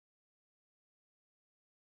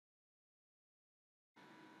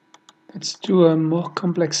Let's do a more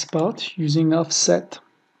complex part using offset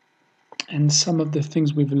and some of the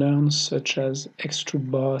things we've learned, such as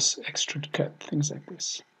extrude boss, extrude cut, things like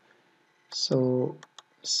this. So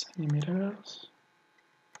centimeters,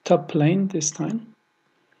 top plane this time.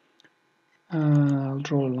 I'll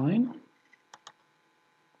draw a line.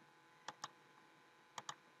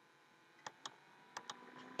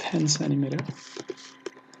 centimeters.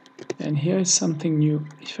 And here is something new.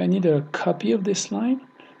 If I need a copy of this line,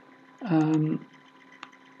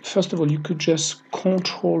 first of all, you could just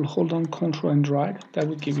hold down Control and drag. That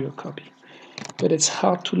would give you a copy. But it's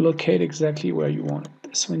hard to locate exactly where you want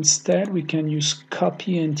it. So instead, we can use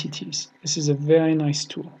copy entities. This is a very nice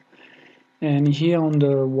tool. And here on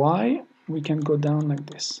the Y, we can go down like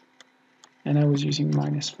this. And I was using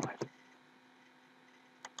 -5.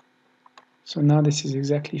 So now this is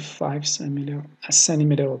exactly 5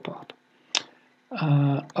 centimeter apart.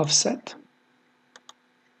 Offset.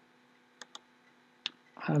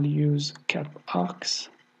 I'll use cap arcs.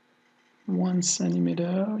 1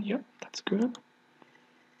 centimeter. Yep, that's good.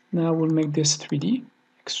 Now we'll make this 3D.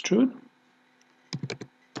 Extrude.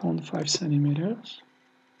 0.5 centimeters.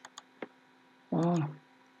 Voilà.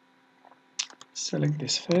 Select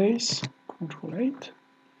this face. Control 8.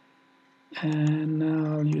 And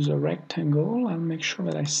now I'll use a rectangle. I'll make sure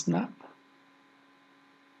that I snap.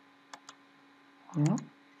 Voilà.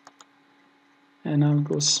 And I'll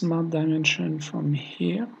go smart dimension from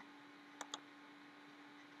here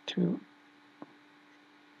to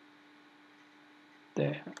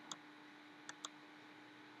there.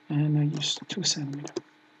 And I use 2 centimeters.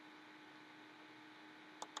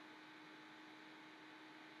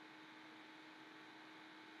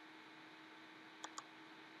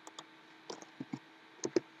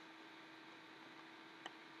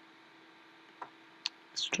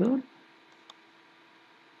 Extrude.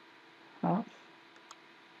 Half.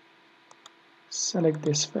 Select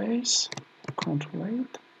this face. Control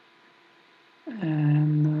 8.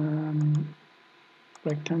 And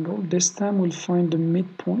rectangle. This time we'll find the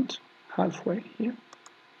midpoint halfway here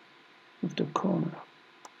with the corner.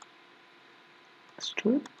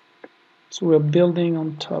 Extrude. So we're building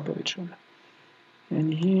on top of each other.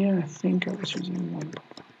 And here I think I was using 1.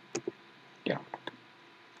 Yeah.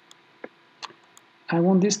 I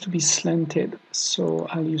want this to be slanted, so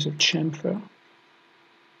I'll use a chamfer.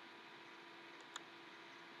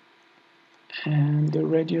 And the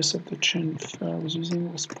radius of the chamfer I was using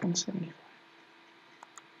was 0.75.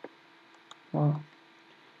 Wow.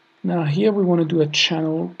 Now here we want to do a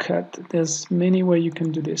channel cut. There's many ways you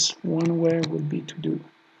can do this. One way would be to do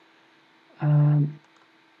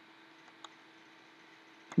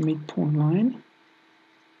midpoint line.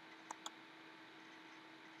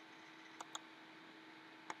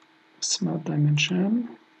 Smart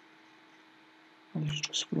dimension. I'll use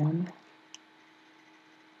just 1.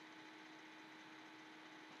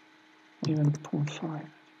 Even 0.5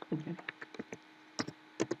 could be.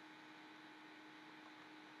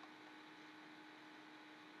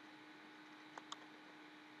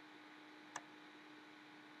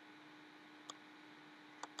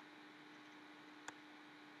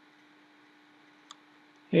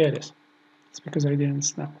 Here it is. It's because I didn't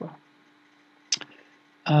snap well.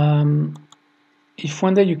 If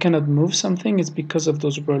one day you cannot move something, it's because of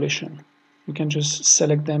those relations. You can just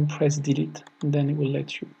select them, press delete, and then it will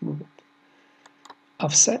let you move it.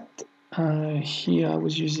 Offset. Here I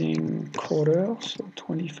was using quarter, so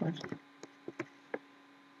 25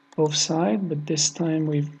 both sides, but this time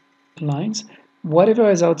with lines.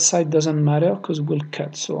 Whatever is outside doesn't matter because we'll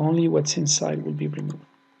cut, so only what's inside will be removed.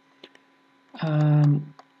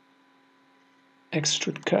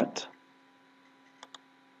 Extrude cut.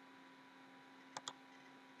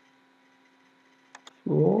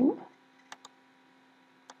 Roll.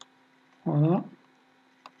 Voila.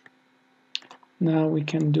 Now we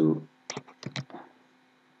can do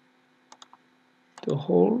the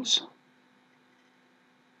holes.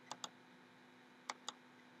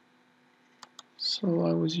 So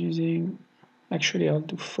I was using, actually I'll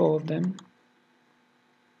do 4 of them.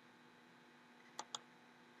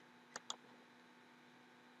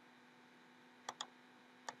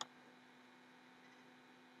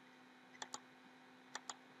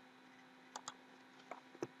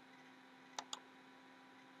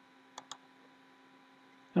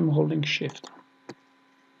 I'm holding shift.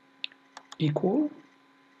 Equal.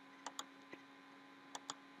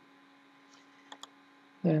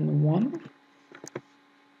 Then 1.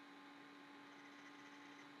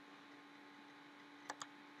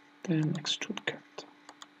 Then extrude cut.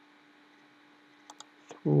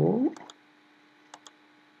 Through.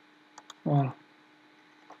 Wow.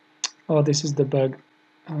 Oh, this is the bug.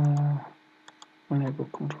 when I go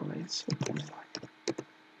Control 8, so it comes like,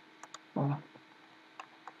 voilà.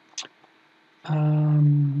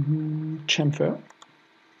 Chamfer,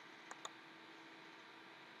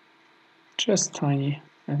 just tiny.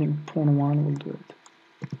 I think 0.1 will do it.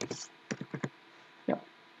 Yeah,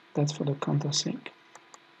 that's for the countersink.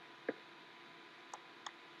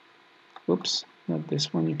 Oops, not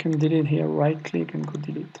this one. You can delete here, right click and go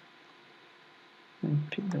delete. And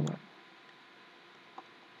pick the one.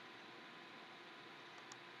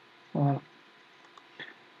 Voilà.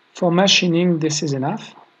 For machining, this is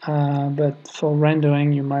enough, but for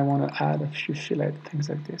rendering, you might want to add a few fillet, things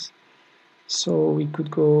like this. So we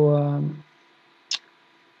could go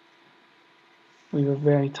with a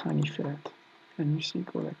very tiny fillet. And you see,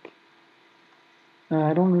 go like,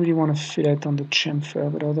 I don't really want to fillet on the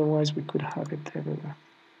chamfer, but otherwise we could have it everywhere.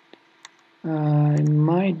 It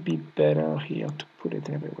might be better here to put it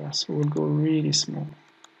everywhere, so we'll go really small.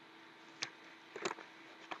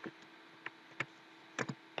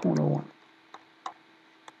 0.01.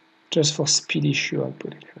 Just for speed issue, I'll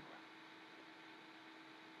put it everywhere.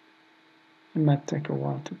 It might take a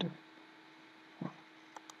while to do.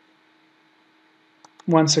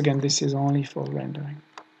 Once again, this is only for rendering.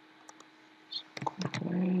 So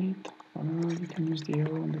Control 8. You can use the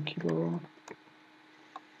arrow on the keyboard.